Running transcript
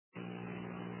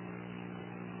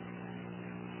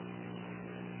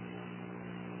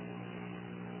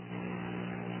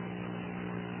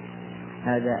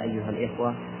هذا أيها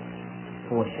الإخوة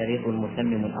هو الشريط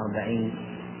المتمم 40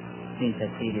 من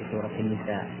تفسير سورة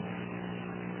النساء.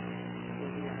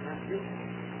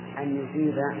 أن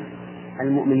يصيب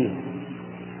المؤمنين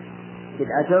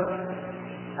بالأجر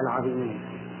العظيم،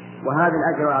 وهذا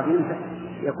الأجر العظيم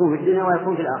يكون في الدنيا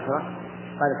ويكون في الآخرة.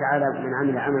 قال تعالى: من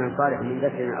عمل عملا صالحا من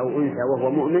ذكر أو أنثى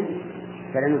وهو مؤمن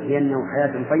فلنحيينه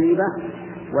حياة طيبة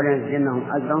ولنجزينهم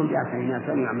أجرهم بأحسن ما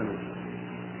كانوا يعملون.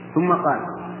 ثم قال: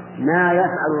 ما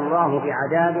يفعل الله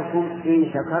بعذابكم إن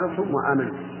شكرتم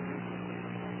وآمنتم.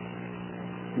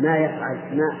 ما يفعل،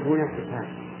 ما هنا استفهام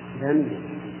فهمت؟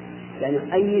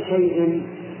 يعني أي شيء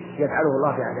يفعله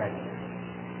الله بعذابه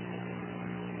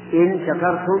إن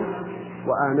شكرتم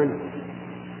وآمنتم،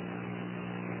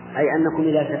 أي أنكم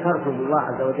إذا شكرتم الله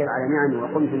عز وجل على نعمه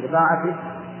وقمتم بطاعته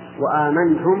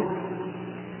وآمنتم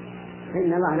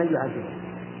فإن الله لن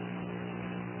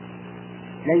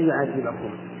يعذبكم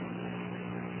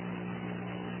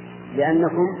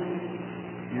لأنكم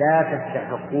لا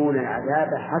تستحقون العذاب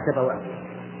حسب وعده.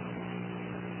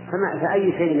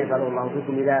 فأي شيء يفعله الله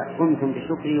فيكم إذا قمتم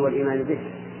بشكره والإيمان به.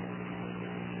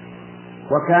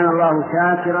 وكان الله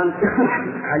شاكرا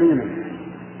عليما.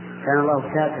 كان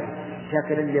الله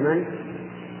شاكرا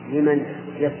لمن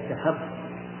يستحق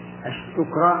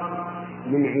الشكر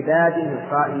من عباده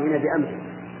القائمين بأمره،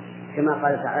 كما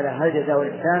قال تعالى: هل جزاء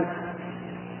الإحسان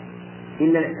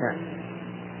إلا الإحسان.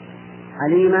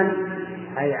 عليما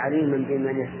أي عليما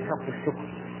بمن يستحق الشكر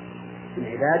من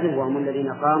عباده وهم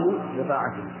الذين قاموا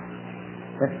بطاعته.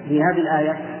 ففي هذه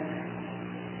الآية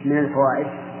من الفوائد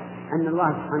أن الله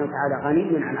سبحانه وتعالى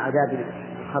غني عن عذاب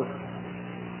الخلق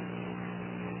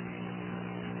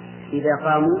إذا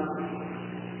قاموا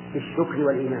بالشكر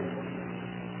والإيمان.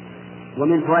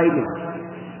 ومن فوائده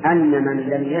أن من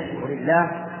لم يشكر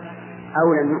الله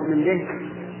أو لم يؤمن به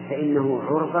فإنه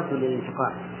عرضة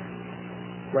للانتقام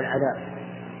والعذاب،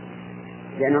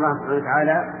 لأن الله سبحانه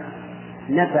وتعالى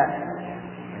نفى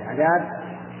العذاب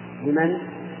لمن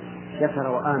شكر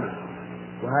وآمن،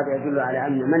 وهذا يدل على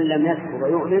أن من لم يشكر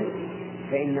ويؤمن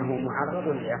فإنه معرض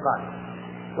للعقاب،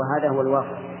 وهذا هو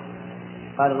الواقع.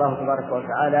 قال الله تبارك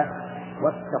وتعالى: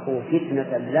 واتقوا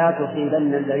فتنة لا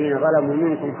تصيبن الذين ظلموا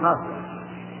منكم خاصة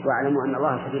واعلموا أن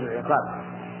الله شديد العقاب.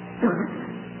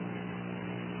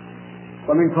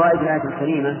 ومن فوائد الآية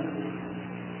الكريمة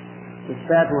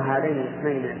إثبات هذين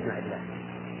الاسمين من أسماء الله،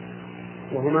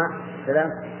 وهما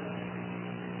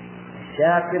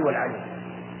الشاكر والعليم.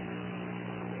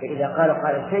 فإذا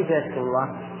قال كيف يشكر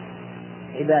الله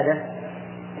عباده؟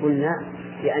 قلنا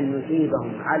بأن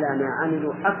يثيبهم على ما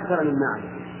عملوا أكثر مما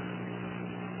عملوا.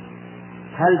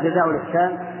 هل جزاء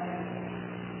الإحسان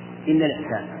إلا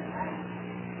الإحسان؟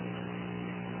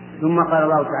 ثم قال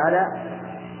الله تعالى: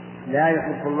 لا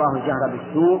يحب الله الجهر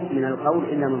بالسوء من القول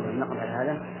إلا من ظلم. نقل على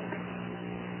هذا.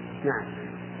 نعم.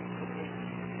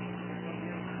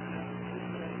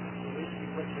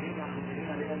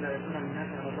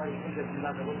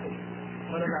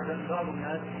 قال بعض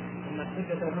الناس أن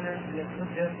الحجة هنا هي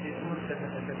الحجة في أمور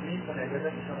التكليف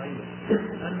والعبادات الشرعية،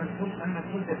 أما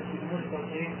الحجة في أمور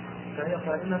التوحيد فهي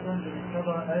قائمة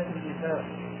بمقتضى آية النساء،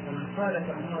 ومن خالف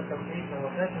أمور التوحيد فهو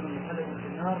كافر مخلد في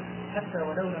النار حتى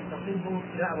ولو لم تصبه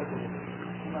دعوته.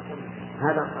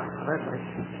 هذا صحيح.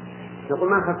 نقول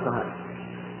ما خص هذا.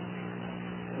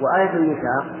 وآية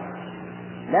النساء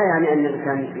لا يعني أن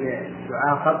الإنسان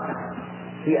يعاقب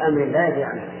في أمر لا يدري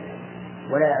عنه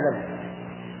ولا يعلمه،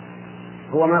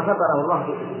 هو ما فطره الله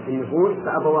في النفوس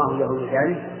فأبواه له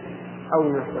ذلك أو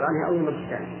ينصرانه أو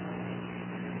يمجسانه.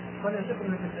 قال يشكر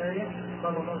من الآية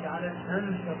قال الله تعالى: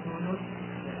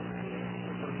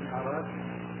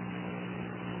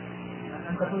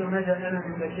 أن تقولوا ما جاءنا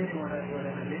من بشير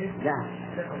ولا نذير. لا.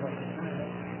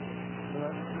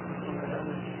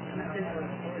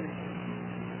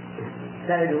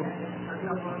 سألوا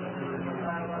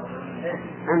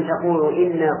أن تقولوا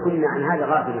إنا كنا عن هذا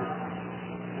غافلين،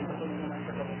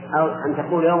 أو أن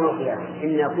تقولوا يوم القيامة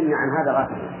إنا كنا عن هذا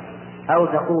غافلين، أو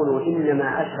تقولوا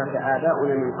إنما أشرك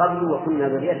آباؤنا من قبل وكنا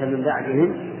ذرية من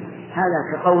بعدهم. هذا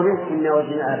كقوله إنا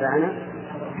وجدنا آباءنا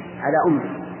على أمة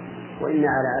وإنا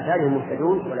على آثارهم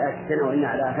مهتدون، والآية الثانية وإنا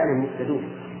على آثارهم مهتدون.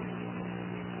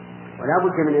 ولا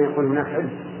بد من أن يكون هناك علم،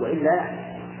 وإلا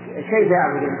كيف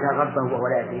يعبد الإنسان ربه وهو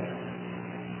لا يدري؟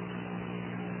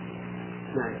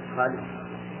 نعم. خالد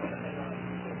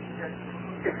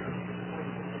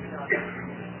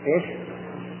إيش؟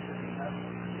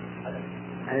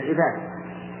 على العباد.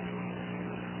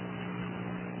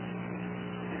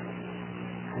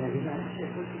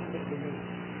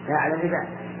 لا، على العباد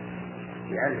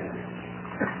بعلم.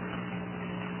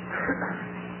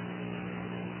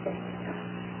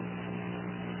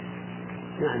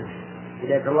 نعم.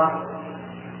 هداية الله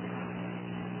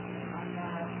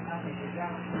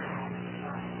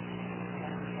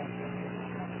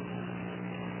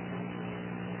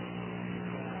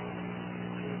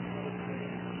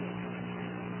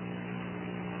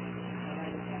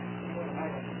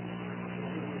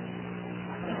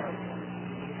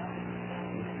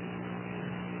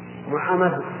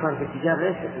معاملة الكفار في التجارة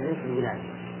ليس الولاية.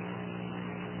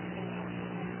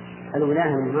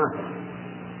 الولاية المناصرة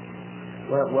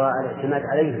والاعتماد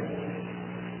عليهم،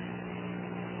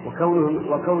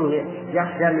 وكونه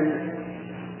يخشى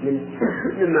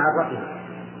من معرضهم.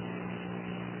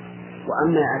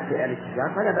 وأما الاتجار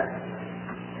فلا بأس،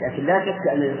 لكن لا شك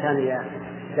أن الإنسان إذا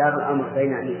دار الأمر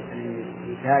بين أن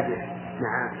يتاجر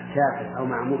مع كافر أو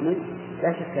مع مؤمن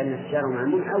لا شك أن التجارة مع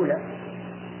المؤمن أولى.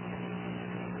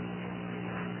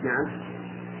 نعم.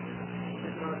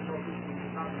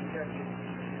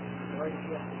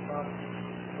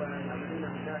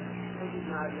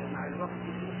 مع الوقت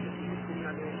يمكن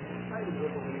ما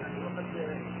يضرهم وقد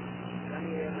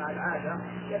مع العادة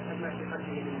يفهم ما في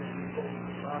قلبه من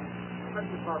الكفار وقد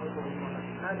يصابهم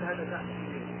هذا داخل.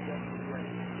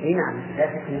 اي نعم، لا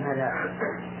شك ان هذا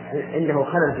عنده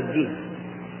خلل في الدين،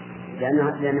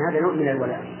 لأن هذا نوع من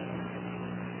الولاء.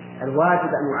 الواجب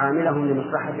أن أعاملهم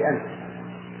لمصلحة أنت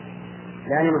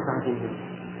لا لمصلحتهم،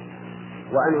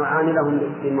 وأن أعاملهم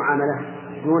بالمعاملة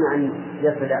دون أن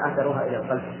يصل أثرها إلى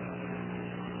القلب.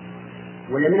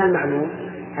 ومن المعلوم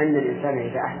أن الإنسان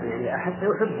إذا أحسن إلى أحد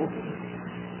يحبه.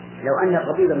 لو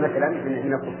أن طبيبا مثلا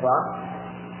من الكفار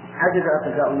عجز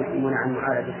أطباء المسلمون عن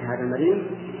معالجة هذا المريض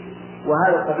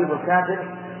وهذا الطبيب الكافر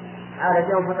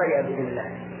عالجه فطيب بإذن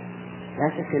الله، لا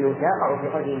شك أنه تقع في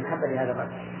قلبه محبة لهذا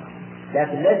الرجل،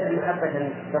 لكن ليست محبة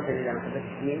تصل إلى محبة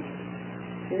الدين،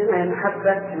 إنما هي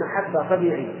محبة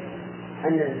طبيعية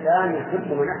أن الإنسان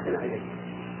يحب من أحسن إليه.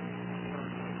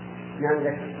 نعم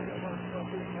لك.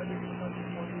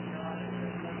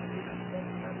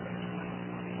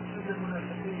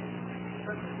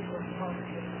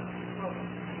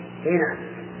 نعم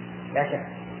لا شك،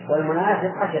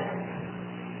 والمنافق أشد،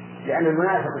 لأن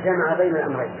المنافق جمع بين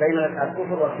الأمرين، بين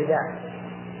الكفر والخداع،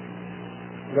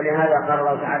 ولهذا قال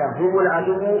الله تعالى هم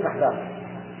العدو فاحذروا،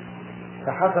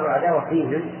 فحصر العداوة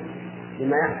فيهم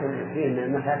لما يحصل فيهم من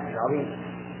المفاسد العظيمة.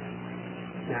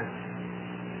 نعم.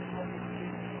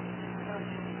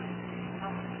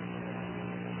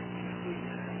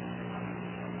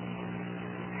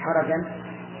 حرجا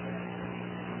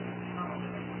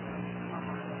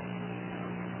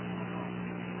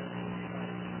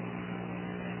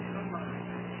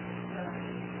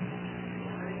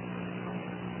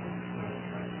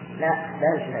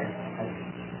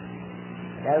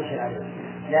لا يشير عليه،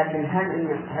 لكن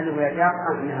هل هو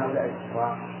يتيقن أن هؤلاء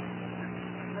الكفار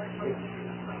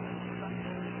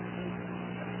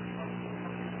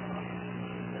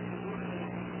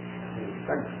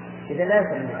إذا لا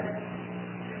يسلم عليه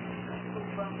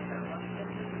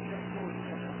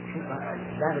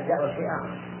لا الدعوة شيء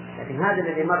آخر، لكن هذا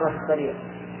الذي مر في الطريق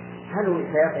هل هو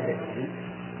سيقف به؟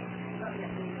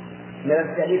 لا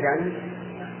التأليف عنه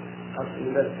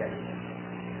أصل لا التأليف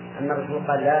أن الرسول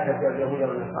قال لا تبدأ اليهود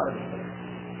والنصارى بالسلام.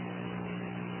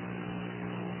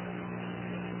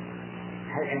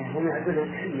 هم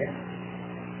يعدون تحية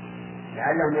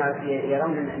لعلهم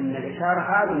يرون أن الإشارة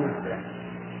أعظم من السلام،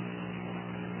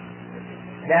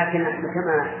 لكن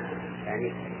كما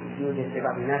يعني يوجد في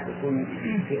بعض الناس يكون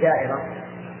في دائرة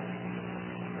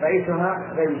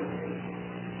رئيسها غير مسلم،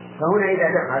 فهنا إذا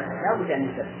دخل لا بد أن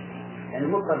يسلم، لأنه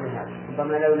مضطر لهذا.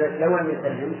 ربما لو لم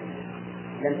يسلم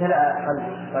لامتلأ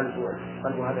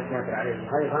قلب هذا الكافر عليه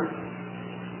خيرا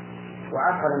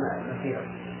وعقل مسيره،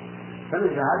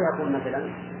 فمثل هذا يقول مثلا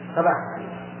صباح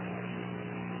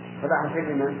الخير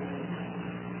لمن؟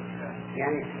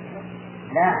 يعني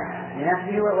لا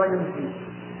لنفسه ولا مسلم.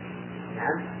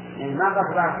 نعم، يعني ما قال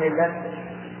صباح الخير لك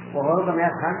وهو ربما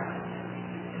يفهم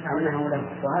أنه له،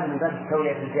 وهذا من باب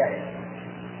التولية الجائزة.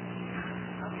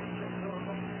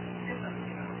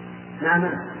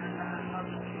 نعم.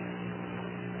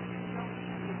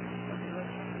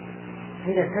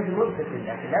 هي الكذب مبسط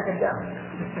لكن لا تبدأه.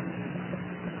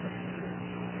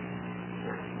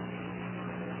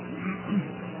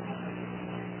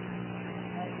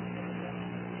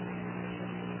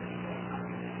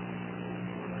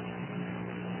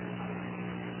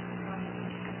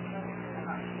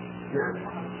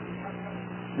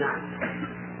 نعم.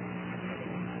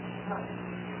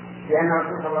 لأن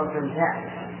الرسول صلى الله عليه وسلم داعي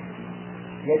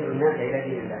يدعو الناس إلى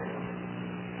دين الله،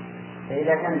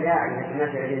 فإذا كان داعي يدعو الناس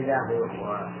إلى دين الله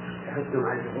ويحثهم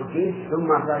على الدخول فيه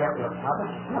ثم صار يقول أصحابه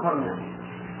نفر الناس،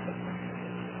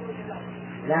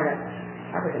 لا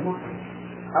أبدا مو.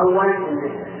 أولا أن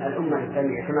الأمة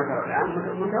الإسلامية كما ترى الآن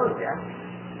متوسعة،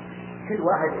 كل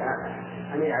واحد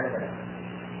أمير على بلد.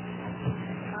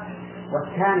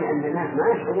 والثاني أن الناس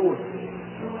ما يشعرون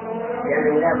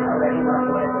لأن لا أولادهم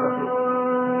رسول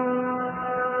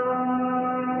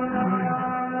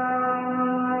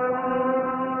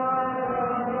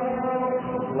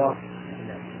الله.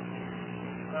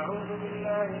 أعوذ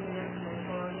بالله من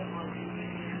الشيطان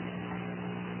الرجيم.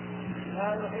 لا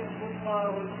يحب الله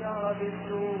الجهر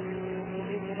بالسوء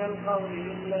من القول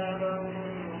إلا من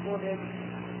ظلم،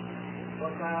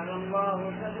 وكان الله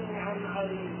سميعا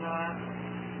عليما.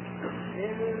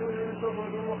 إن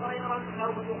تبدوا خيرا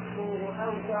أو تخفوه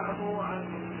أو تعفوا عن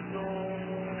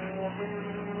سوء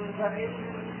فإن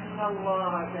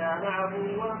الله كان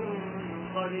عفوا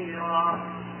قديرا.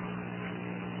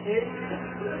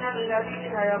 إن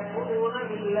الذين يكفرون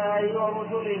بالله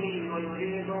ورسله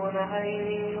ويريدون أن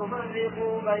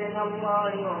يفرقوا بين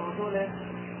الله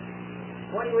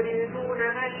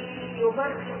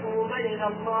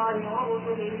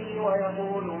ورسله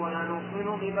ويقولون نؤمن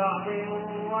ببعض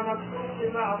ونكفر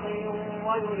ببعض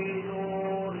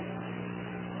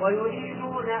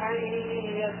ويريدون أن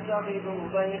يتخذوا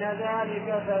بين ذلك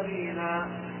سبيلا.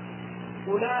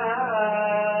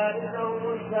 أولئك هم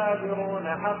الكافرون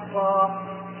حقا،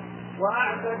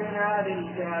 وأعتدنا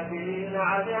للكافرين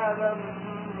عذابا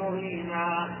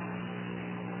مهينا.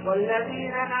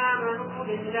 والذين آمنوا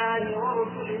بالله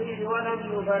ورسله ولم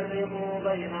يفرقوا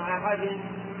بين أحد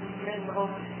منهم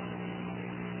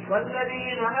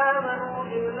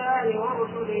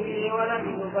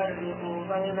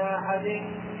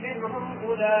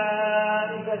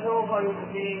أولئك سوف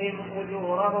يؤتيهم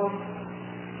أجورهم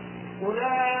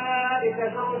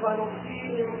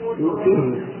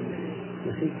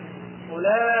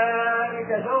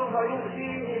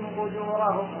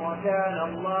وكان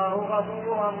الله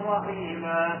غفورا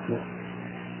رحيما.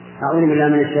 أعوذ بالله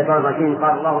من الشيطان الرجيم.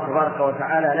 قال الله تبارك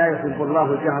وتعالى: لا يحب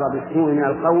الله الجهر بالسوء من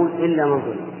القول إلا من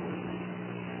ظلم.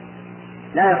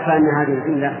 لا يخفى أن هذه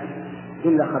الجملة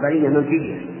جملة خبرية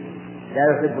منفية.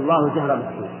 لا يحب الله الجهر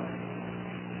بالسوء.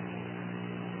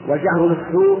 والجهر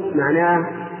بالسوء معناه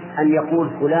أن يقول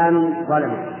فلان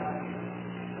ظلم،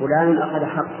 فلان أخذ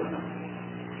حقه،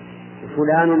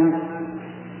 فلان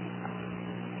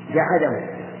جحده،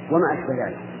 وما أشبه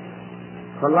ذلك.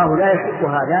 فالله لا يحب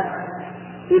هذا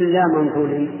إلا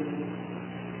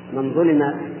من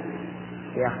ظلم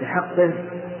في أخذ حقه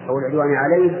أو العدوان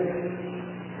عليه،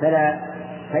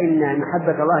 فإن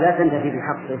محبة الله لا تنتفي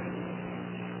بحقه.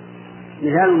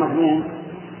 مثال المظلوم: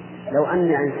 لو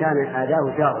أن إنسانا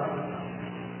آذاه جاره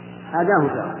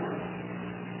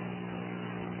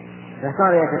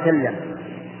فصار يتكلم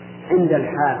عند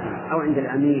الحاكم أو عند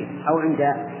الأمير أو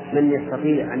عند من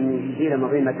يستطيع أن يزيل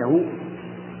مظلمته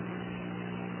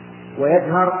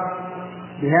ويجهر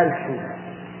بهذا السوء.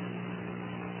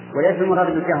 وليس المراد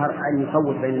بالجهر أن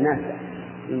يصوت بين الناس،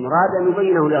 المراد أن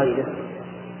يبينه لغيره،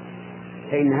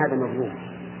 فإن هذا مظلوم،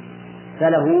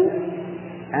 فله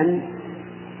أن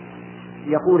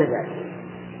يقول ذلك.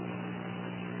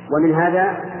 ومن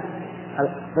هذا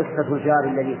قصة الجار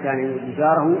الذي كان يؤذي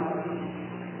جاره،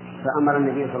 فأمر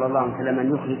النبي صلى الله عليه وسلم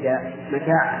أن يخرج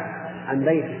متاعه عن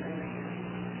بيته،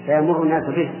 فيمر الناس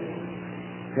به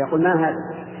فيقول: ما هذا؟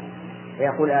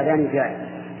 فيقول: آذاني جاري.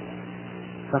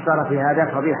 فصار في هذا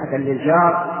فضيحة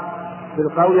للجار في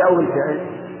القول أو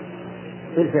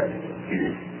بالفعل.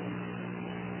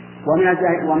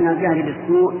 ومن الجهل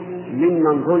بالسوء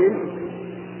ممن ظلم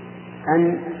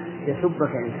أن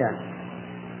يسبك إنسان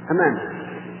أمامه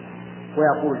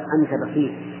ويقول: أنت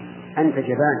بخيل، أنت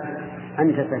جبان،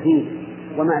 أنت سفيه،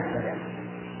 وما أشبه ذلك.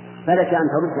 فلك أن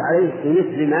ترد عليه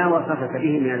بمثل ما وصفك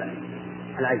به من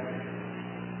العيب،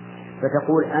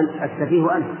 فتقول: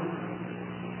 السفيه أنت،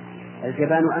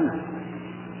 الجبان أنت،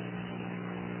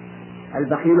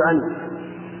 البخيل أنت،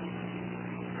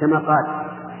 كما قال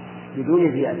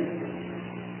بدون زيادة.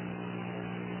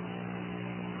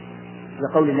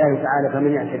 لقول الله تعالى: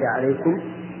 فمن اعتدى عليكم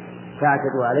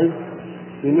فاعتدوا عليه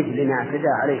بمثل ما اعتدى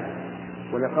عليه.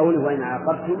 ولقوله: وإن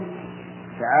عاقبتم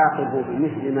فعاقبوا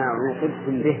بمثل ما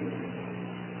عوقبتم به.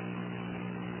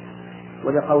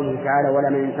 ولقوله تعالى: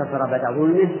 ولمن انتصر بعد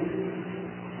ظلمه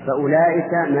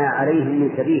فأولئك ما عليهم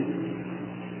من سبيل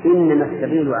إنما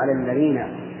السبيل على الذين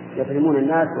يظلمون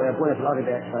الناس ويبغون في الأرض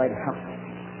بغير الحق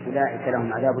أولئك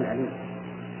لهم عذاب أليم.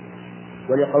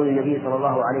 ولقول النبي صلى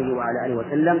الله عليه وعلى آله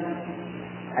وسلم: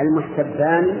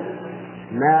 المستبان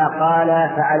ما قال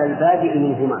فعلى البادئ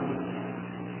منهما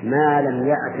ما لم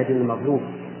يعتد المظلوم.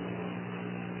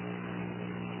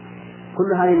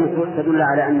 كل هذه النصوص تدل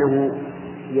على أنه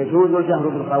يجوز الجهر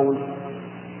بالقول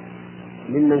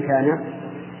ممن كان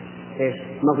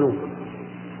مظلوم.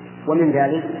 ومن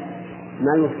ذلك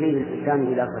ما يفضيه الإنسان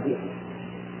إلى صديقه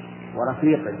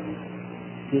ورفيقه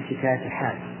في شكاية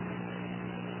حال،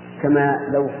 كما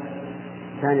لو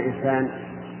كان إنسان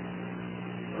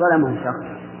ظلمه شخص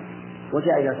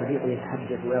وجاء إلى صديقه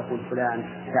يتحدث ويقول: فلان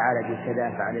فعل بي كذا،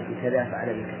 فعل بي كذا، فعل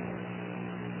بي كذا.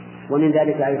 ومن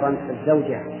ذلك أيضا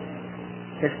الزوجة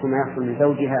تشكو ما يحصل من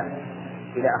زوجها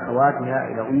إلى أخواتها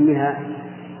إلى أمها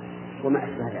وما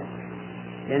أشبه ذلك،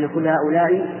 لأن كل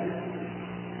هؤلاء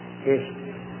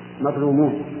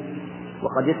مظلومون،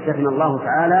 وقد يستثنى الله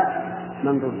تعالى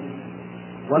من ظلم.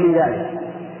 ومن ذلك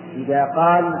إذا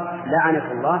قال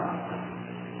لعنك الله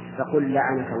فقل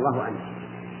لعنك الله أنت،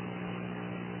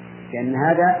 لأن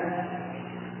هذا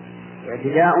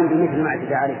اعتداء بمثل ما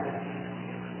اعتدى عليه.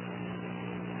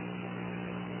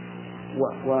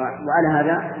 وعلى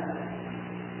هذا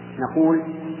نقول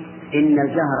إن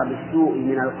الجهر بالسوء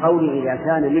من القول إذا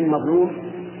كان من مظلوم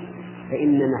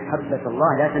فإن محبة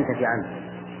الله لا تنتفي عنه،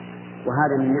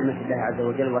 وهذا من نعمة الله عز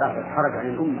وجل ورفع الحرج عن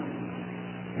الأمة،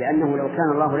 لأنه لو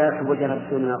كان الله لا يحب الجهر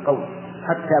بالسوء من القول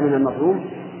حتى من المظلوم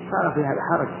صار في هذا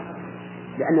حرج،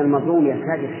 لأن المظلوم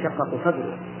يكاد يتشقق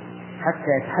صدره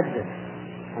حتى يتحدث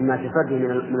عما في صدره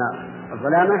من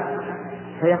الظلامة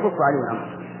فيخف عليه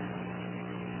الأمر.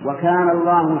 وكان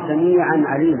الله سميعا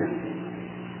عليما،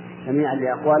 سميعا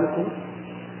لأقوالكم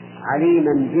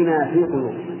عليما بما في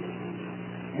قلوبكم،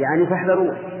 يعني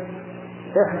فاحذروا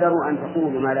أن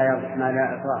تقولوا ما لا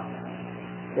يرضى،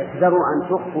 احذروا أن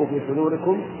تخفوا في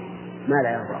صدوركم ما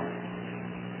لا يرضى.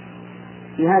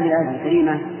 في هذه الآية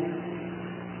الكريمة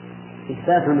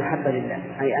إثبات المحبة لله،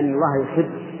 أي أن الله يحب.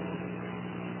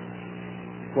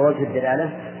 ووجه الدلالة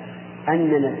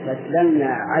أننا استدللنا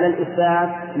على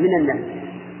الإثبات من النفي.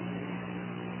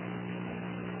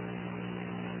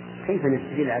 كيف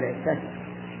نستدل على إثبات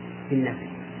في النفي؟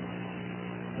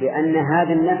 لأن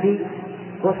هذا النفي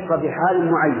خص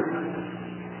بحال معين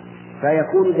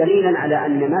فيكون دليلا على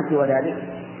أن ما سوى ذلك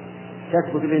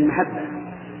تثبت به المحبة.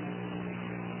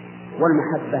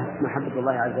 والمحبة محبة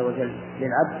الله عز وجل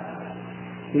للعبد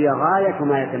هي غاية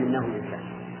ما يتمناه الإنسان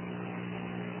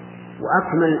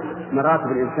وأكمل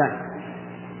مراتب الإنسان.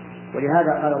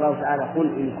 ولهذا قال الله تعالى قل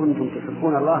إن كنتم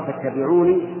تحبون الله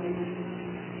فاتبعوني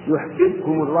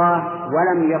يحببكم الله.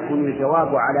 ولم يكن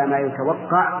الجواب على ما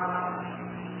يتوقع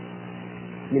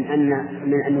من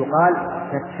أن يقال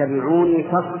فاتبعوني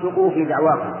تصدقوا في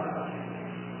دعواكم،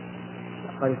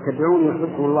 قال اتبعوني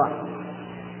يحببكم الله،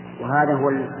 وهذا هو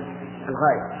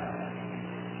الغاية.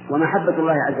 ومحبة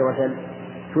الله عز وجل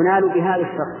تنال بهذا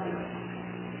الشرط،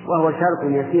 وهو شرط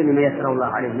يسير لما يسره الله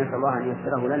عليه، نسأل الله أن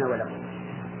يسره لنا ولكم،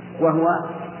 وهو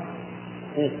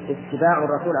اتباع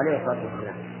الرسول عليه الصلاة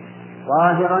والسلام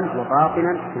ظاهرا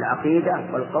وباطنا في العقيدة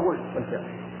والقول والفعل.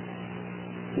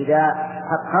 إذا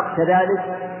حققت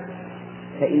ذلك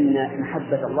فإن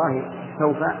محبة الله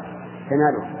سوف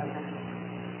تناله.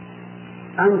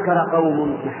 أنكر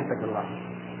قوم محبة الله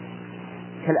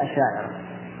كالأشاعرة،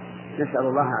 نسأل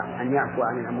الله أن يعفو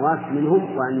عن الأموات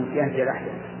منهم وأن يهدي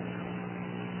الأحياء.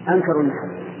 أنكروا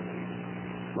المحبة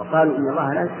وقالوا إن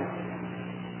الله لا يحب،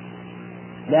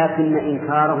 لكن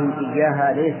إنكارهم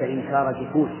إياها ليس إنكار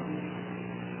جحود،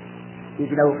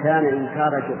 إذ لو كان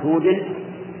إنكار جحود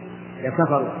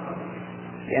لكفروا،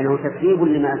 لأنه تكذيب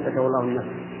لما أثبته الله لنفسه،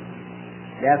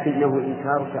 لكنه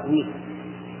إنكار تأويل.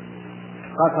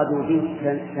 قصدوا به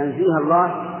تنزيه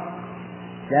الله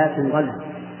لكن ضل.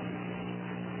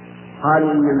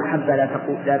 قالوا إن المحبة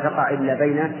لا تقع إلا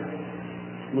بين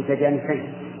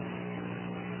متجانسين،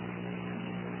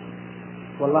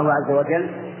 والله عز وجل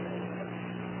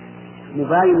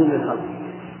مباين للخلق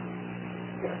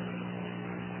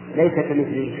ليس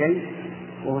كمثله شيء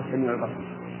وهو السميع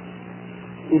البصير.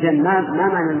 إذن ما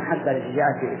معنى المحبة التي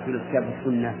جاءت في الكتاب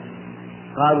والسنة؟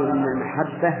 قالوا إن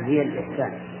المحبة هي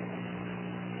الإحسان،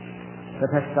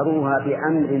 ففسروها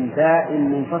بأمر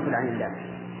دائم منفصل عن الله،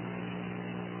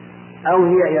 أو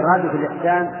هي إرادة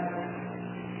الإحسان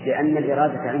لأن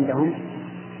الإرادة عندهم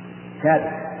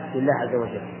ثابتة لله عز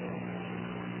وجل،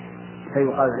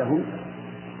 فيقال لهم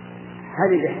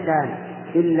هل الإحسان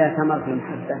إلا ثمرة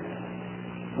المحبة؟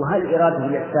 وهل إرادة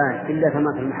الإحسان إلا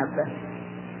ثمرة المحبة؟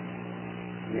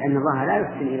 لأن الله لا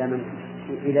يحسن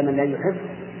إلى من لا يحب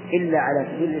إلا على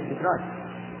سبيل الاستدراج.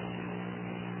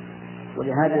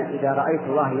 ولهذا إذا رأيت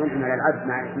الله ينعم على العبد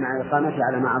مع إقامته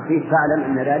على معاصيه فاعلم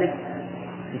أن ذلك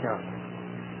استدراج،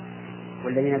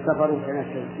 والذين كفروا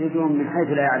سنستدرجهم من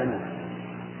حيث لا يعلمون.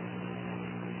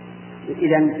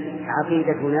 إذن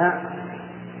عقيدتنا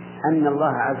أن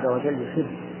الله عز وجل يحب،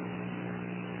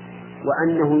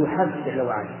 وأنه يحب جل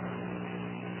وعلا،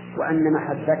 وأن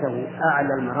محبته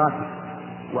أعلى المراتب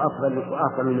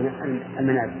وأفضل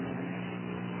المنازل.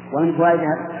 ومن فوائد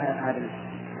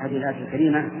هذه الآية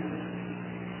الكريمة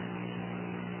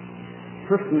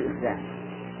حسن الإسلام،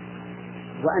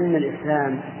 وأن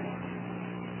الإسلام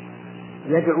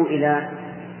يدعو إلى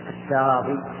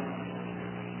التراضي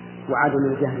وعدم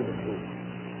الجهل بالسوء،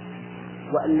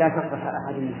 وأن لا تصلح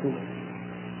أحد بالسوء.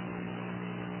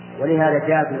 ولهذا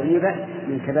جاءت الغيبة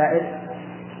من كبائر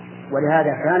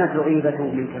ولهذا كانت الغيبة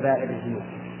من كبائر الذنوب،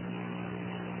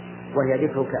 وهي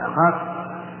ذكرك أخاك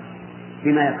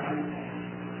بما يكفر.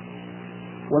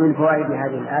 ومن فوائد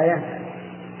هذه الآية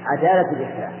عدالة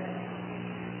الإسلام،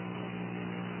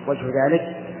 وجه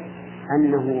ذلك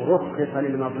أنه رخص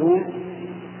للمظلوم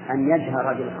أن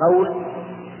يجهر بالقول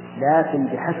لكن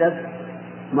بحسب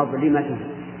مظلمته،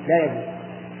 لا يجوز.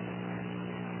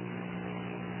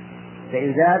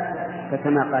 فإن زاد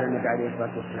فكما قال النبي عليه الصلاة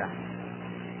والسلام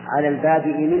على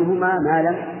البادئ منهما ما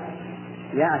لم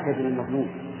يعتد المظلوم.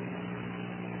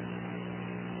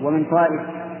 ومن فوائد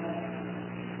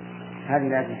هذه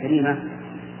الآية الكريمة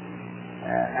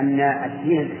أن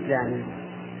الدين الإسلامي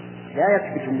لا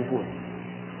يكبت النفوس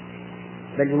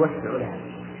بل يوسع لها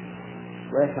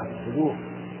ويشرح الصدور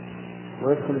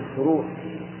ويدخل الشروط.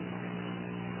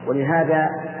 ولهذا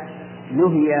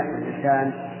نهي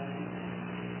الإنسان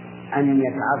أن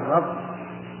يتعرض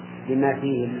لما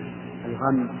فيه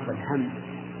الغم والهم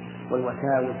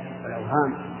والوساوس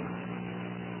والأوهام،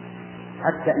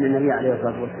 حتى أن النبي عليه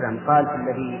الصلاة والسلام قال في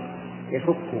الذي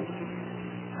يشك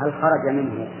هل خرج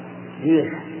منه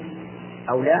ريح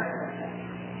أو لا،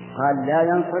 قال لا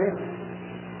ينصرف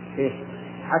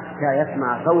حتى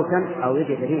يسمع صوتا أو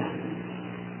يجد ريحا،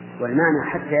 والمعنى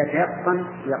حتى يتيقن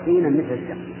يقينا مثل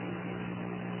اليقين.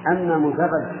 أما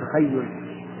مجرد التخيل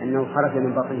أنه خرج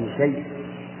من بطنه شيء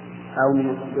أو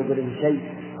من دبره شيء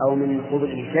أو من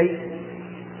قبله شيء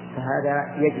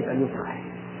فهذا يجب أن يصحح.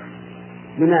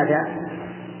 لماذا؟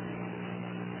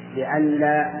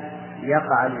 لئلا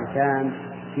يقع الإنسان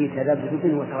في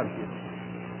تذبذب وتردد.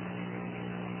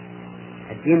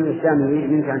 الدين الإسلامي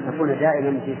يريد منك أن تكون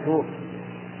دائما في سوق،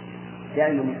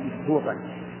 دائما مسبوقا.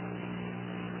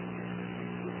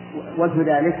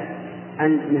 وجه ذلك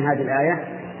أن من هذه الآية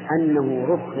أنه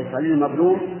رخص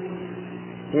للمظلوم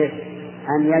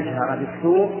أن يجهر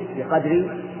بالسوء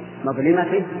بقدر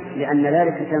مظلمته، لأن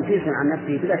ذلك تنفيس عن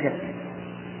نفسه بلا شك.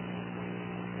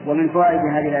 ومن فوائد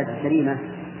هذه الآية الكريمة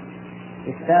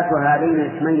إثبات هذين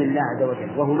الاسمين لله عز وجل،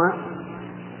 وهما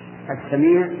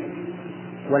السميع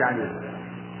والعليم.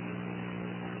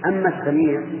 أما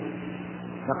السميع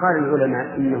فقال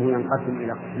العلماء إنه ينقسم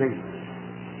إلى قسمين: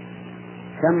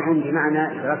 سمع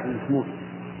بمعنى إدراك المسموع،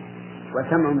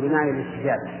 وسمع بمعنى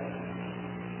الاستجابة.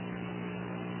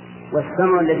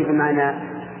 والسمع الذي بمعنى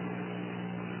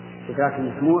إدراك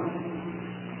المسموع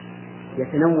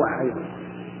يتنوع أيضا،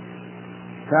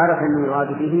 تارة يراد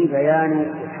به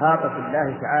بيان إحاطة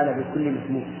الله تعالى بكل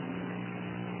مسموع،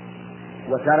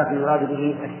 وتارة يراد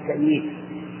به التأييد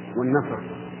والنصر،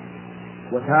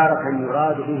 وتارة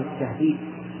يراد به التهديد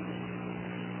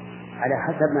على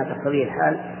حسب ما تقتضيه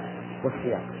الحال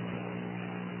والسياق.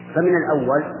 فمن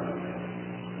الأول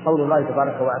قول الله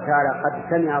تبارك وتعالى: قد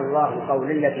سمع الله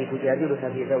قول التي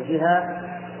تجادلك في زوجها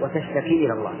وتشتكي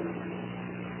إلى الله.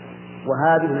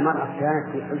 وهذه المرأة كانت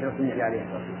في حجرة النبي عليه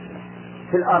الصلاة والسلام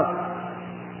في الأرض،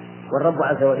 والرب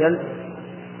عز وجل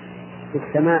في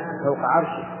السماء فوق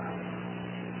عرشه.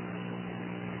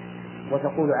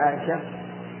 وتقول عائشة: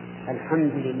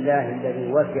 الحمد لله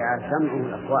الذي وسع سمعه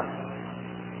الأصوات،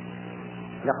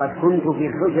 لقد كنت في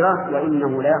الحجرة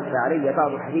وإنه لا يخفى علي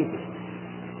بعض حديثه.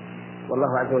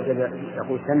 والله عز وجل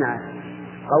يقول: سمع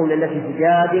قول التي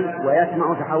تجادل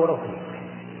ويسمع تحاوركم.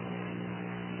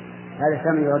 هذا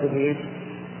سمع يراد به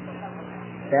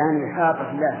بيان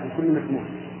إحاطة الله في كل مسموع.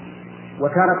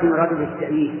 وتارة يراد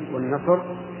بالتأييد والنصر،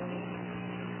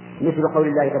 مثل قول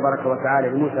الله تبارك وتعالى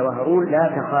لموسى وهارون: لا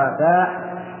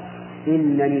تخافا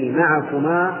إنني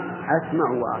معكما أسمع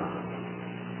وأرى،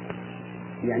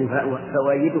 يعني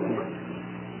فأؤيدكما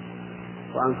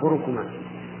وأنصركما.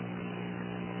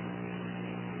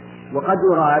 وقد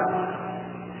يراد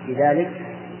بذلك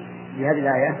بهذه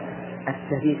الآية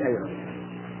التهديد أيضا،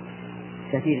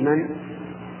 تهديد من؟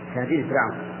 تهديد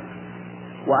فرعون.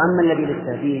 وأما الذي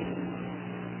للتهديد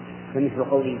فمثل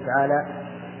قوله تعالى: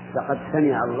 لقد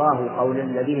سمع الله قول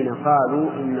الذين قالوا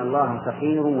إن الله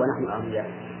فقير ونحن أغنياء.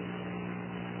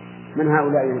 من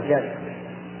هؤلاء الرجال؟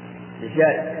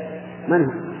 من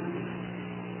هم؟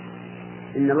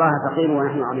 إن الله فقير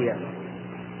ونحن أغنياء.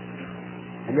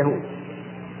 اليهود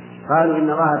قالوا إن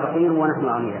الله فقير ونحن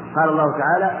أغنياء. قال الله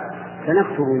تعالى: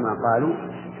 سنكتب ما قالوا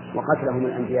وقتلهم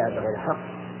الأنبياء بغير حق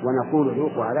ونقول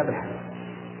ذوقوا عذاب الحريق.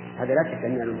 هذا لا شك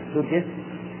أن المقصود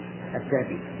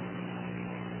التهديد.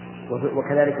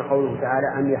 وكذلك قوله تعالى: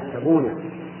 أم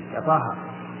يحسبون يطاها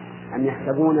أم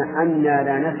يحسبون أنا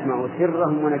لا نسمع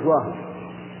سرهم ونجواهم،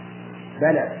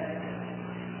 بلى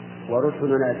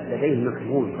ورسلنا لديهم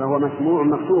مكتوبون. فهو مسموع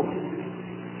مكتوب.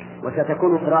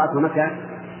 وستكون قراءة متى؟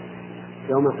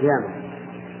 يوم القيامة.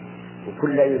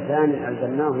 وكل إنسان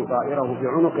ألزمناه طائره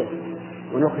بعنقه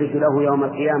ونخرج له يوم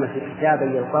القيامة كتابا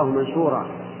يلقاه منشورا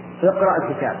اقرأ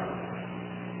الكتاب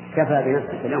كفى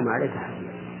بنفسك اليوم عليك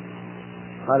حسيبا.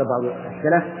 قال بعض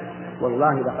السلف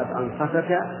والله لقد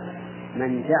أنصفك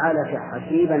من جعلك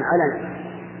حسيبا على نفسك.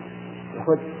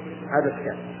 خذ هذا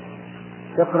الكتاب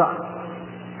تقرأ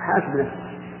حاسب نفسك.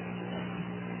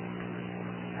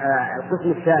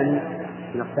 القسم الثاني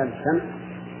من أقسام السمع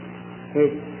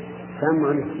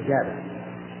سمع الاستجابة،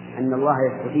 أن الله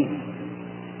يستجيب،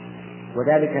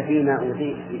 وذلك فيما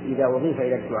إذا أضيف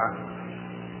إلى الدعاء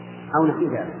أو نحو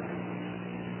ذلك،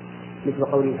 مثل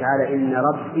قوله تعالى إن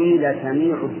ربي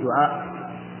لسميع الدعاء،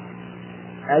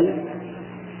 أي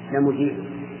لمجيب.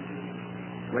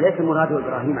 وليس مراد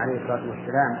إبراهيم عليه الصلاة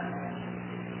والسلام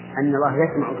أن الله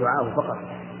يسمع دعاءه فقط،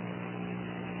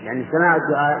 يعني سماع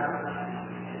الدعاء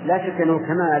لا شك أنه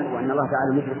كمال وأن الله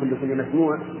تعالى مدرك لكل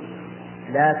مسموع،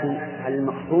 لكن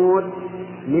المقصود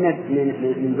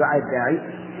من دعاء الداعي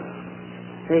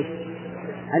ايش؟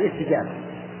 الاستجابة،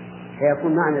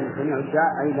 فيكون معنى لسميع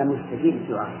الدعاء أي لم يستجيب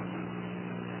الدعاء.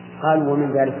 قال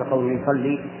ومن ذلك قوله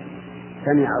يصلي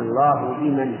سمع الله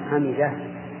لمن حمده،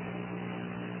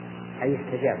 أي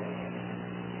استجاب،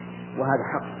 وهذا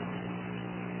حق.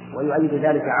 ويؤيد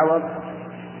ذلك عوض،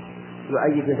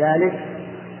 يؤيد ذلك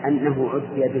أنه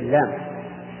عدي باللام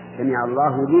سمع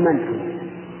الله لمن حمده،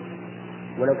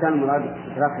 ولو كان مراد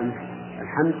إدراك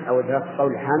الحمد أو إدراك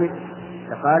قول الحامد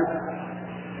فقال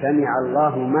سمع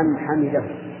الله من حمده.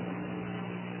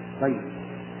 طيب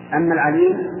أما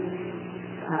العليم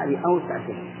هذه أوسع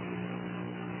شيء،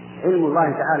 علم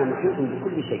الله تعالى محيط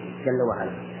بكل شيء جل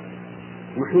وعلا،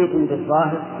 محيط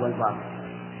بالظاهر والباطن،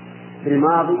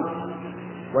 بالماضي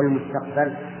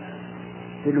والمستقبل،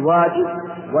 بالواجب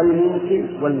والممكن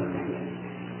والمستحيل.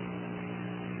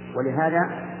 ولهذا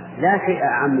لا شيء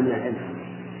أعم من العلم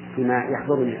فيما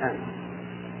يحضرني الآن.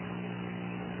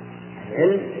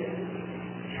 العلم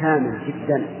شامل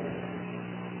جدا،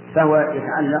 فهو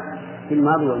يتعلق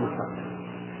بالماضي والمستقبل.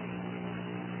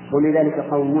 ولذلك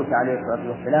قول موسى عليه الصلاة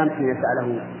والسلام حين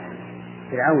سأله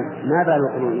فرعون ما بال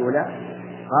القرون الأولى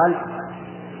قال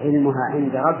علمها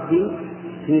عند ربي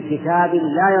في كتاب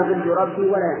لا يضل ربي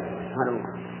ولا ينسى،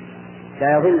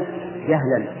 لا يضل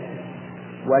جهلا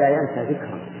ولا ينسى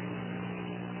ذكرا،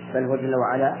 بل هو جل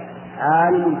وعلا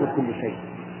عالم بكل شيء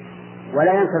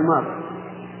ولا ينسى الماضي.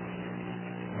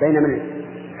 بينما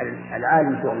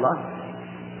العالم هو الله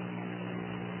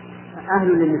أهل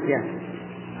للنسيان،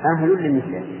 أهل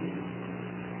للنسيان.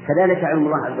 كذلك علم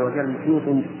الله عز وجل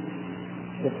محيط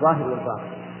بالظاهر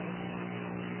والباطن،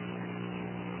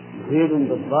 محيط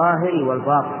بالظاهر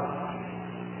والباطن.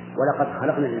 ولقد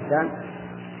خلقنا الإنسان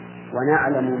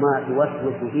ونعلم ما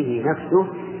توسوس به نفسه،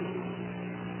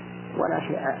 ولا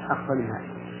شيء أخفى من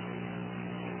هذا.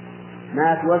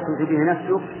 ما توسوس به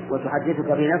نفسك وتحدثك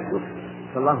به نفسك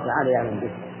فالله تعالى يعلم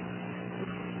به.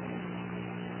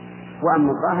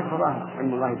 وأما الظاهر فظاهر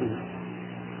علم الله به.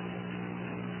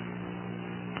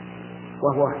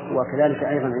 وكذلك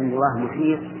أيضا علم الله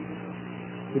محيط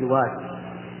بالواجب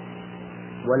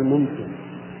والممكن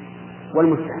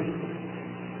والمستحيل.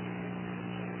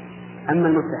 أما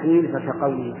المستحيل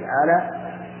فكقوله تعالى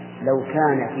لو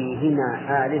كان فيهما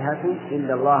آلهة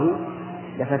إلا الله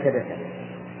لفسدتا.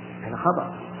 هذا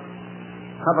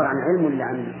خبر عن علم ولا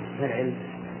عن العلم؟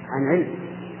 عن علم.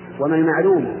 ومن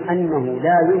المعلوم أنه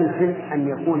لا يمكن أن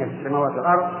يكون في السماوات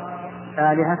والأرض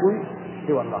آلهة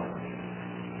سوى الله،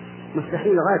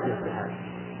 مستحيل غاية الاستحالة.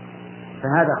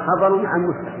 فهذا خبر عن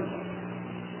مستحيل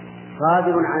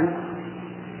صادر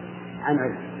عن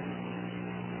علم.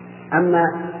 أما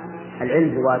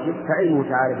العلم بواجب فعلمه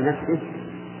تعالى بنفسه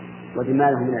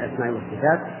وجماله من الأسماء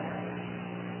والصفات،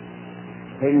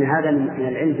 فإن هذا من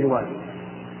العلم بالواجب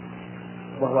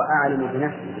وهو أعلم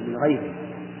بنفسه من غيره.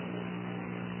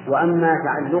 وأما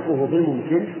تعلقه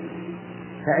بالممكن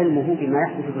فعلمه بما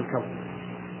يحدث في الكون،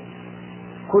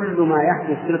 كل ما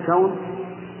يحدث في الكون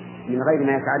من غير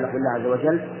ما يتعلق بالله عز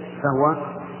وجل فهو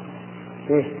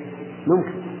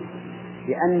ممكن،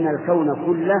 لأن الكون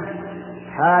كله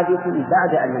حادث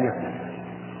بعد أن لم يكن.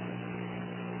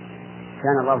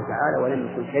 كان الله تعالى ولم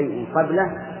يكن شيء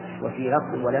قبله، وفي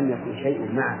لفظ ولم يكن شيء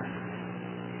معه.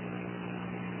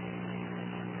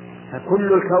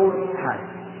 فكل الكون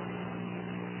حادث،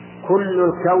 كل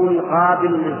الكون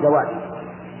قابل للزوال،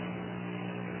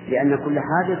 لأن كل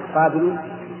حادث قابل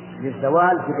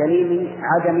للزوال بدليل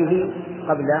عدمه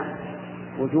قبل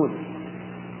وجوده.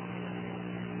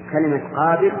 كلمة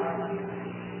قابل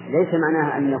ليس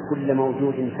معناها أن كل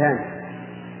موجود فان،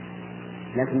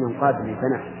 لكنه قابل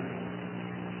للفناء.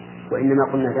 وإنما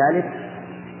قلنا ذلك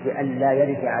لئلا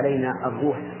يرد علينا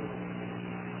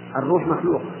الروح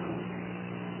مخلوق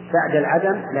بعد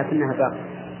العدم لكنها باقية،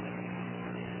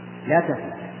 لا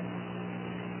تفنى.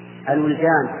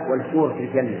 الولدان والحور في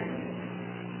الجنة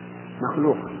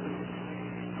مخلوقة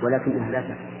ولكنها لا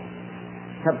تفنى،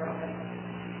 تبقى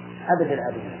أبد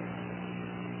الآبدين.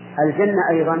 الجنة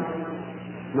أيضا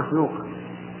مخلوقة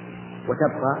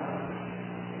وتبقى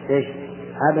إيش؟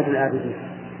 أبد الآبدين.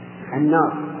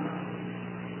 النار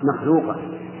مخلوقة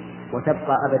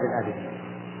وتبقى أبد الآبدين.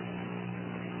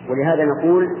 ولهذا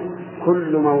نقول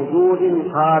كل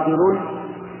موجود قابل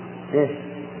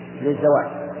للزوال،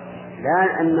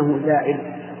 لا أنه زائل،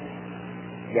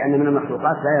 لأن من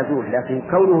المخلوقات لا يزول، لكن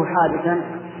كونه حادثا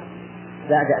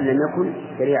بعد أن لم يكن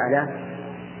دليل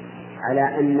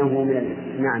على أنه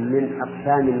من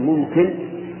أقسام الممكن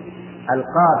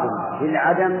القابل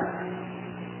للعدم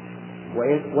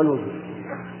والوجود.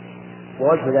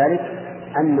 ووجه ذلك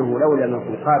أنه لو لم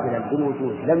يكن قابلا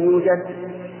للوجود لم يوجد،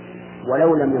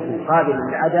 ولو لم يكن قابلا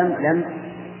للعدم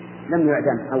لم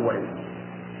يعدم أولا.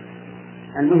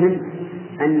 المهم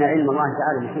أن علم الله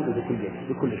تعالى محيط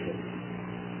بكل شيء.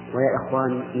 ويا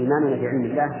إخواني، إيماننا بعلم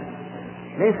الله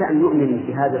ليس أن نؤمن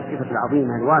بهذه الصفة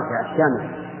العظيمة الواسعة الشاملة،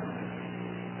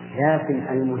 لكن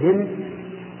المهم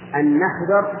أن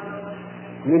نحذر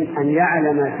من أن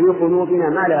يعلم في قلوبنا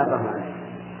ما لا يرضاه عنه،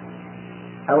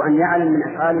 أو أن يعلم من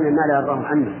أفعالنا ما لا يرضاه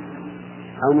عنه،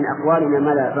 أو من أقوالنا ما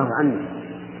لا يرضاه عنه،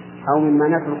 أو مما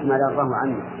نترك ما لا يرضاه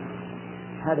عنه.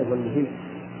 هذا هو المهم.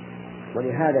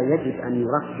 ولهذا يجب أن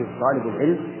يركز طالب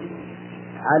العلم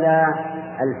على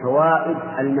الفوائد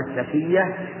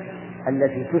المسلكية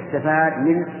التي تستفاد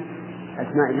من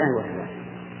أسماء الله وصفاته،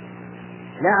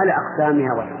 لا على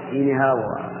أقسامها وتحسينها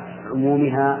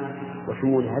وعمومها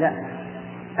وشمولها، لا.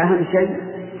 أهم شيء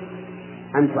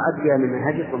أن تعدي من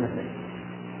منهجك ومسلك،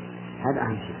 هذا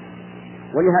أهم شيء.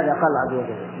 ولهذا قال الله عز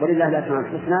وجل: ولله الأسماء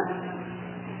الحسنى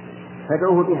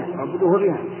فادعوه بها واعبدوه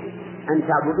بها، أن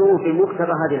تعبدوه في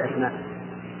مقتضى هذه الأسماء.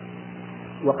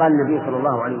 وقال النبي صلى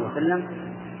الله عليه وسلم: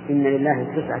 إن لله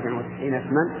 99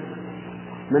 اسما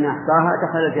من أحصاها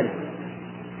دخل الجنة.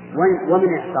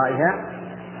 ومن إحصائها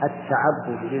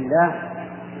التعبد لله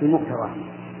في مقتضاه.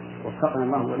 وفقنا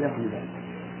الله وإياكم لذلك.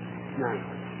 نعم.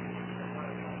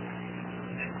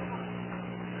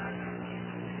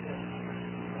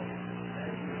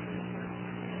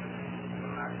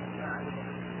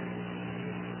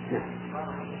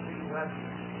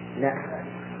 لا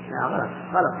غلط،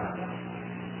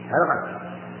 هذا غلط،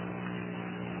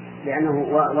 لأنه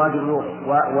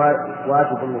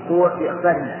واجب الوقوع في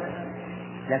إخبار الله،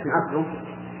 لكن أصله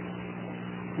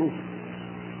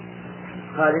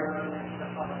خالد.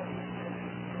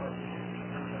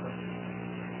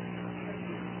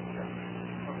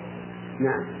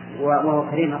 نعم،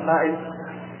 وهو كريم قائل.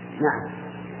 نعم،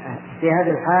 في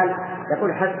هذه الحال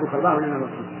يقول: حسبك الله ونعم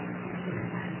الوكيل،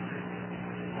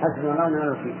 حسبنا الله ونعم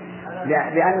الوكيل،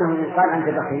 لأنه قال أنت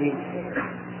بخيل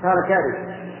صار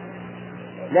كاذب.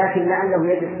 لكن لعله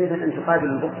يجد صفة أن تقابل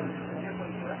البخل.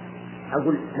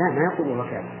 أقول لا، ما يقول هو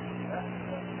كاذب.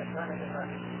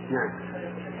 نعم،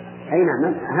 أي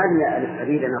نعم، هذا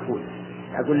أريد أن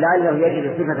أقول لعله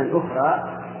يجد صفة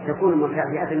أخرى تكون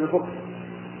مكافئة للبخل،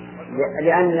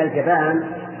 لأن الجبان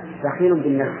بخيل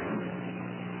بالنفس،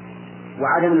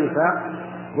 وعدم الإنفاق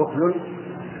بخل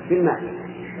بالمال.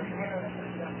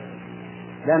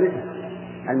 لا، مثل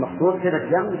المقصود صفة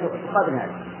جمع تقابل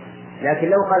هذا، لكن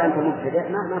لو قال أنت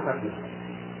مبتدئ ما صار فيه.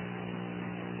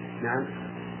 نعم.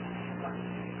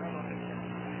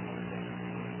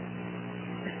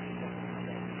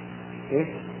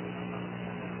 إيه؟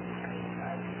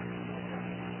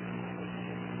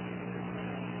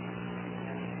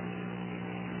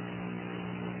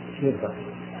 شرطة.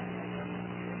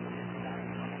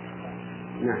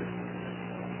 نعم.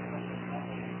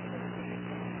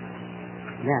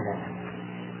 لا،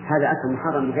 هذا أصل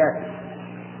محرم بذاته،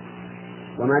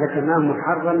 وما ذكرناه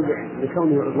محرم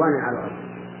لكونه عدوانا على الأرض.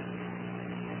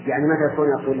 يعني متى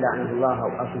يقول لعنه الله أو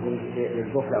أصله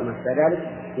للبخل أو ما شابه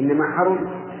ذلك، إنما حرم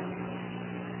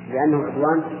لأنه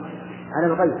عدوان على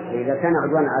الغير. وإذا كان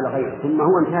عدوان على الغير ثم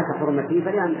هو انتهك حرمته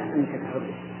فلا ينتهك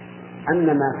حرمته.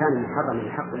 أما ما كان محرما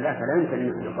لحق الله فلا يمكن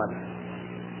أن يقابل.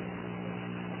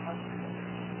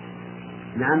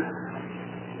 نعم،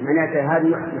 معناته هذه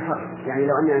يحرم. يعني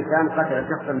لو أن إنسان قتل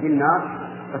شخصا بالنار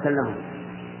قتله،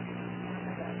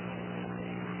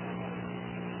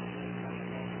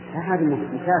 هذه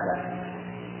مكافأة.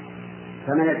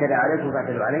 فمن اعتدى عليكم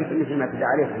فاعتدوا عليه مثل ما اعتدى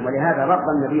عليكم. ولهذا رد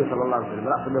النبي صلى الله عليه وسلم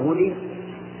رأس اليهودي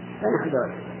فنحن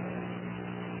ذلك.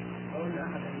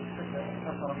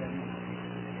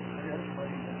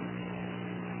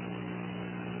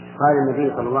 قال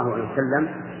النبي صلى الله عليه وسلم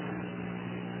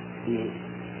في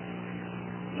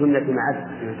جملة معد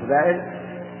من الكبائر: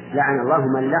 لعن الله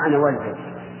من لعن والده.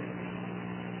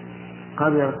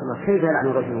 قالوا يا رسول الله كيف يلعن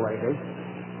الرجل والديه؟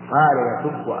 قال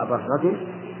يسب أبا الرجل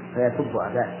فيسب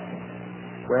أباه،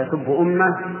 ويسب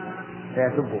أمه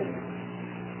فيسب أمه.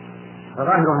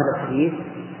 فظاهر هذا الحديث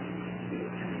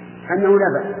أنه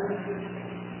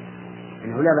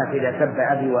لا بأس إذا سب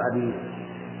أبي وأبي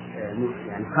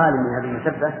يعني خال من هذه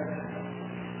المسبة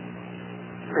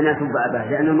أن يسب أباه،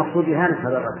 لأن المقصود إهانة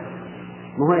هذا الرجل،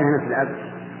 ما هو إهانة الأب،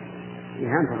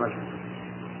 إهانة الرجل.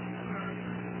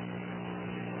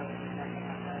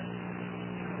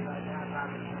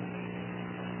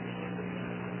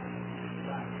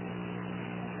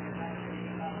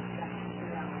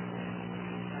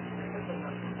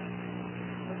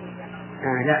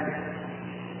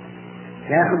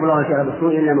 لا يحب الله الجهر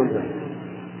بالسوء إلا من ظلم،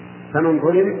 فمن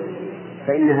ظلم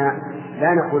فإنها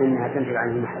لا نقول إنها تنتج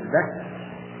عنه المحبة،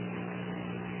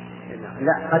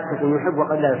 لا، قد تكون يحب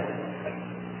وقد لا يحب،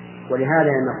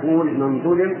 ولهذا نقول من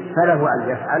ظلم فله أن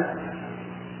يفعل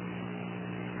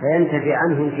فينتفي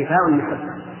عنه انتفاء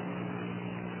المحبة،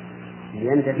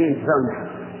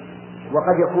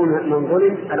 وقد يكون من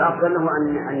ظلم الأفضل له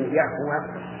أن يعفو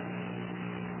ويغفر.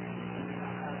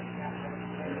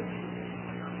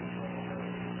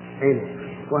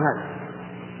 وهذا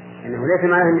أنه ليس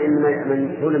معناه أن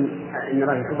من ظلم إن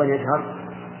الله يحب أن يجهر،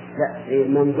 لا،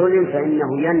 من ظلم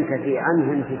فإنه ينتفي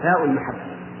عنه انتفاء المحبة.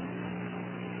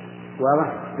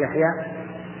 واضح يحيى؟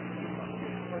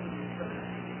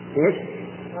 إيش؟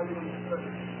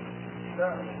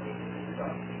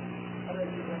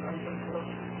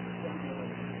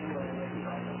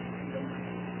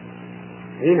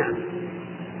 نعم،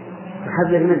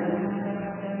 تحذر منه،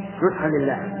 نصح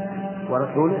لله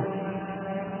ورسوله.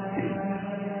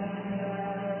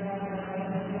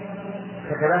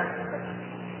 فكذا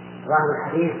ظاهر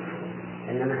الحديث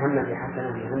أن من هم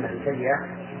بحسنة من هم بسيئة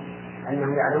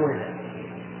أنهم يعلمون ذلك،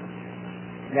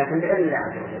 لكن بعلم الله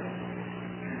عز وجل،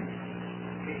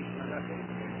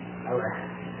 أو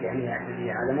يعني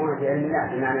يعلمون بعلم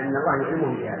الله، بمعنى أن الله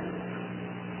يعلمهم بهذا.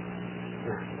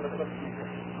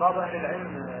 بعض أهل العلم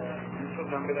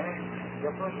من بالعلم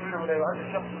يقول إنه لا يعد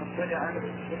الشخص مبتدعا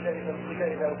إلا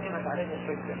إذا أقيمت عليه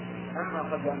الحجة، أما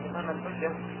قبل أن تقام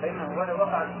الحجة فإنه ولا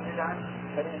وقعت بدعا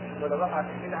فإنه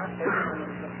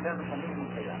لا نسميه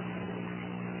مبتدعا.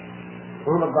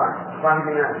 وهم الظاهر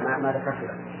ما ذكرت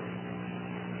له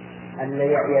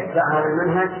الذي يتبع هذا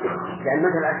المنهج، لأن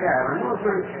مثل الأشاعرة ما هو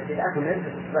بدعتهم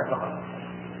ليست الصفات فقط،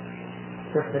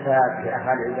 الصفات في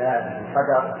أفعال العباد، في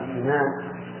القدر، في الإيمان،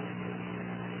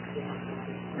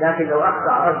 لكن لو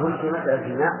أخطأ رجل في مسألة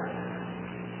الماء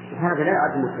هذا لا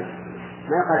يعد مسلم،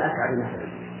 ما يقال أشعري مثلا.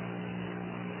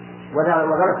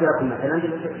 وضربت لكم مثلا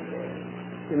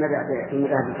في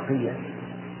المذاهب الفقهية.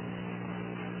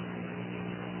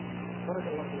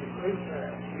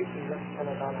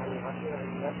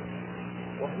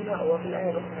 وهنا وفي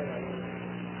الآية الأخرى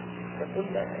يقول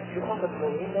يخاطب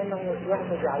المؤمنين لأنه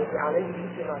يحتج عليه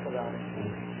مثل ما اعتدى عليه،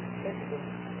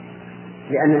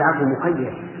 لأن العفو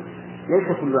مقيد،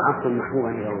 ليس كل عفو محبوبا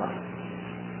إلى الله.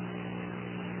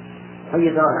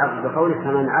 قيد العفو بقوله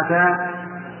فمن عفا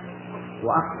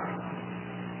وأصلح،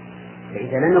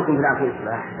 فإذا لم يكن في العفو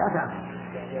إصلاح لا تعفو.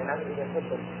 يعني إذا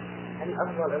سبب هل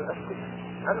الأفضل أن أسكت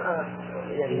أم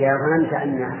يعني إذا ظننت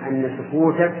أن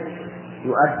سكوتك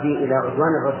يؤدي إلى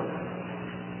عدوان الرجل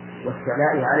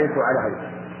واستعلائه عليك وعلى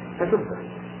غيرك فسبه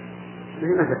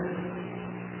مثل مثل.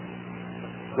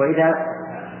 وإذا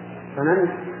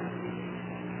ظننت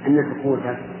أن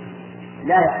سكوتك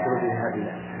لا يحصل به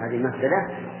هذه المسألة،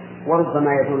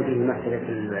 وربما يدور به مسألة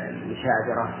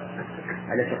المشاجرة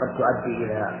التي قد تؤدي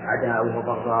إلى عداوة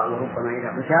وبغضاء وربما إلى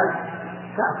قتال،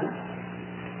 فأكل.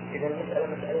 إذا المسألة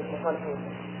مسألة مخالفة.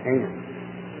 أين؟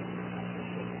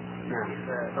 نعم.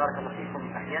 بارك الله فيكم.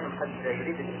 أحيانا قد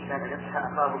يريد الإنسان أن ينصح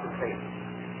أخاه بالخير،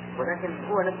 ولكن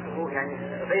هو نفسه يعني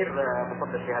غير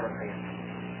مصدق في هذا الخير،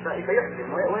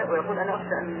 فيحزن ويقول أنا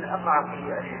أخشى أن أقع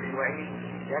في الوعيد،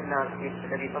 لأن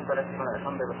الذي تنضرب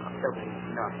أخشبه في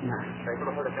النار،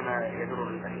 فيدور هذا كما يدور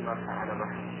الحمار على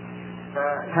البحر.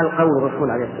 هل قول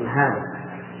الرسول عليه الصلاة والسلام هذا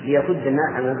ليصد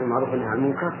الناس عن الأمر المعروف والنهي عن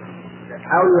المنكر،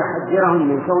 أو يحذرهم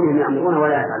من كونهم يأمرون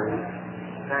ولا يفعلون؟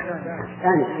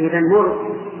 ثاني إذا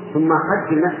مر ثم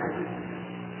خذ نفسك،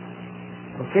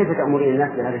 وكيف تأمرين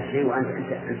الناس بهذا الشيء وأنت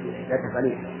لا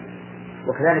تفعلين؟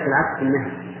 وكذلك العكس في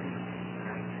النهي.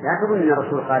 لا تظن أن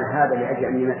الرسول قال هذا لأجل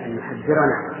أن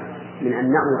يحذرنا من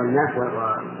أن نأمر الناس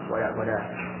ولا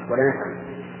نفعل،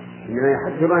 إنما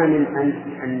يحذرنا من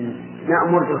أن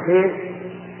نأمر بالخير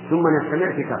ثم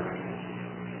نستمر في تركه.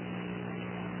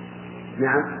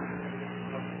 نعم.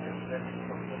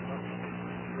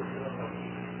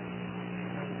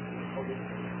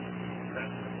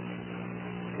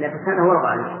 لا، بس هذا هو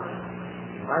الغالب،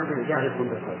 وأرجو الجهل يكون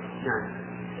بالخير. نعم.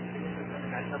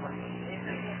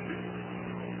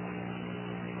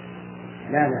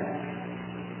 لا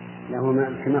له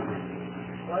كما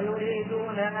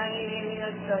ويريدون أن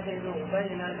يتخذوا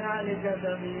بين ذلك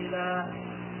سبيلا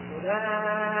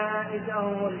أولئك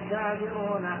هم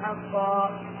الكافرون حقا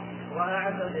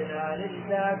وأعتدنا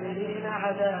للكافرين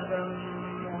عذابا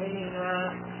مهينا.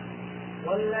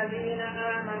 والذين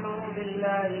آمنوا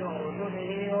بالله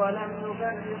ورسله ولم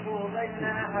يفرقوا بين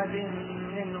أحد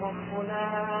منهم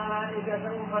أولئك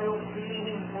سوف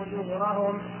يؤتيهم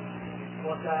أجورهم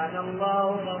وكان الله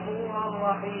غفورا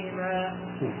رحيما.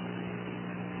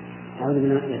 أعوذ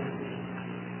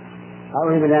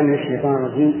بالله من الشيطان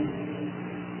الرجيم.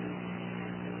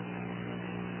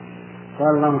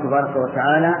 قال الله تبارك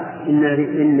وتعالى إن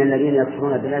الذين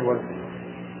يكفرون بالله ورسوله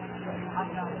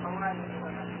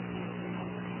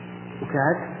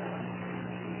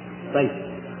طيب.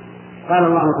 قال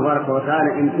الله تبارك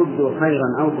وتعالى إن تبدوا خيرا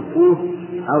أو تخفوه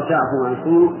أو تعفوا عن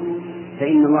سوء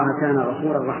فإن الله كان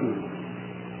غفورا رحيما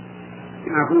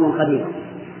عفوا قديرا.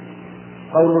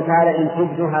 قوله تعالى إن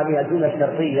تبدوا هذه الجملة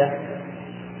الشرطية،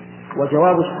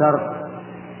 وجواب الشرط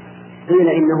قيل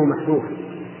إنه محذوف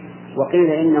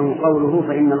وقيل إنه قوله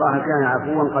فإن الله كان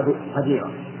عفوا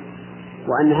قديرا،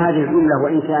 وأن هذه الجملة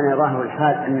وإن كان ظاهر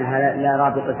الحال أنها لا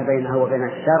رابطة بينها وبين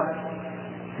الشرط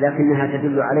لكنها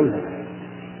تدل عليها،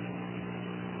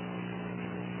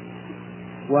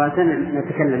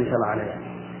 ونتكلم إن شاء الله عليها.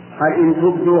 قال إن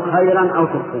تبدوا خيرا أو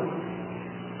تخفوا.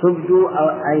 تبدوا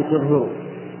أي تظهروا.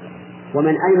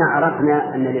 ومن أين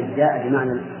عرفنا أن الإبداء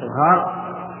بمعنى الإظهار؟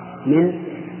 من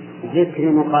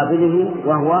ذكر مقابله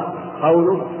وهو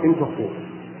قوله إن تخفوا.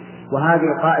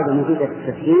 وهذه قاعدة مفيدة في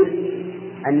التفسير،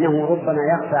 أنه ربما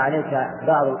يخفى عليك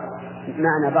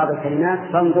معنى بعض الكلمات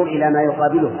فانظر إلى ما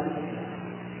يقابلها.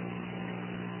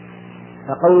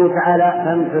 فقوله تعالى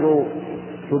فانفروا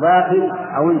ثبات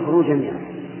أو انفروا جميعا،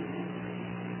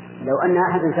 لو أن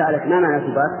أحدا سألك ما معنى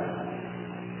ثبات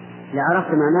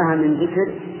لعرفت معناها من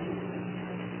ذكر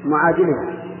معادلها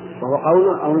وهو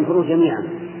قوله أو انفروا جميعا،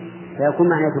 فيكون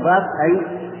معنى ثبات أي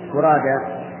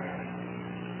فرادا.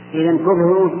 إذا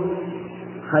تظهروا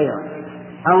خيرا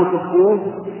أو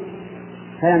تخفوه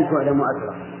فلن تعلموا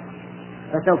أجره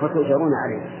فسوف تؤجرون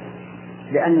عليه،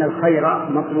 لأن الخير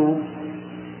مطلوب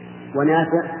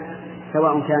ونافع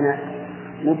سواء كان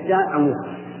مبدع أو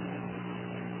مخفى.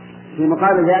 في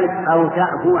مقابل ذلك أو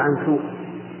تعفو عن سوء.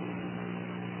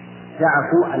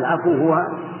 تعفو، العفو هو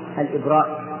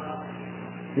الإبراء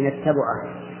من التبعة،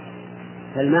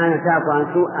 فالمعنى تعفو عن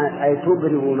سوء أي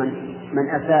تبرئ من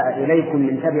أساء إليكم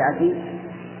من تبعة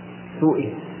سوءه.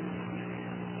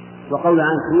 وقول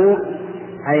عن سوء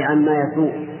أي عما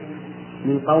يسوء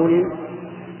من قول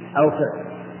أو فعل.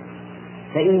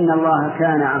 فإن الله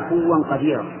كان عفوا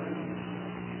قديرا.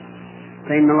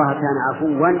 فإن الله كان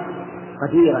عفوا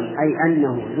قديرا أي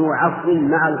أنه ذو عفو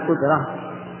مع القدرة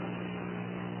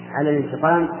على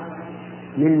الانتقام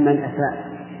ممن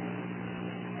أساء.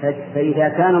 فإذا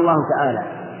كان الله تعالى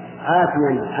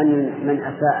عافيا عن من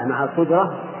أساء مع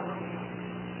القدرة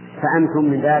فأنتم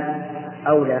من ذلك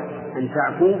أولى أن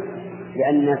تعفوا،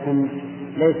 لأنكم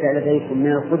ليس لديكم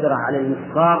من القدرة على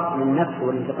الانتصار من النفس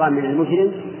والانتقام من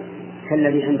المجرم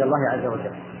كالذي عند الله عز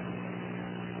وجل.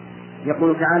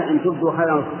 يقول تعالى إن تبدوا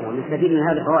خيرا وتخفوه. نستفيد من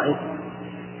هذه الفوائد.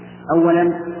 أولا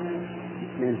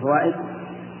من الفوائد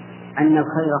أن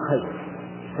الخير خير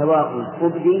سواء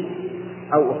أبدي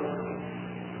أو أخفى.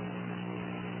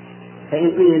 فإن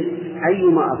قيل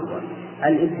أيما أفضل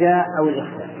الإبداء أو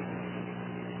الإخفاء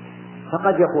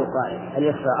فقد يقول قائل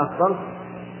الإخفاء أفضل،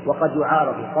 وقد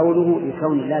يعارض قوله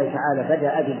لكون الله تعالى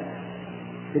بدأ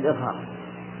بالإظهار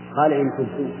قال إن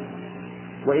تبدوا،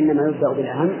 وإنما يبدأ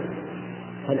بالأهم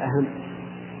فالأهم.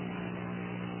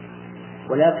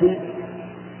 ولكن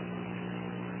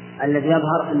الذي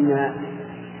يظهر أن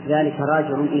ذلك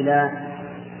راجع إلى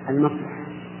المصلحة،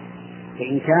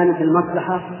 فإن كانت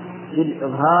المصلحة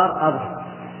للإظهار أظهر،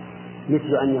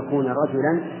 مثل أن يكون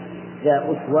رجلا ذا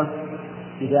أسوة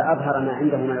إذا أظهر ما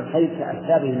عنده من الخير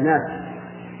فأفتى به الناس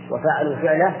وفعلوا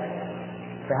فعله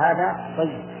فهذا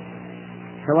طيب،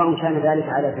 سواء كان ذلك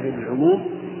على سبيل العموم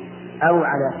أو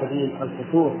على سبيل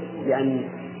الخصوص، بأن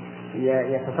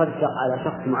يتصدق على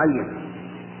شخص معين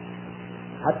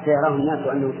حتى يراه الناس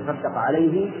أنه تصدق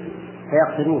عليه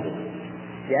فيقتلوه.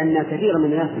 لأن كثيرا من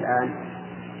الناس الآن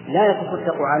لا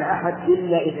يتصدق على أحد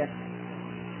إلا إذا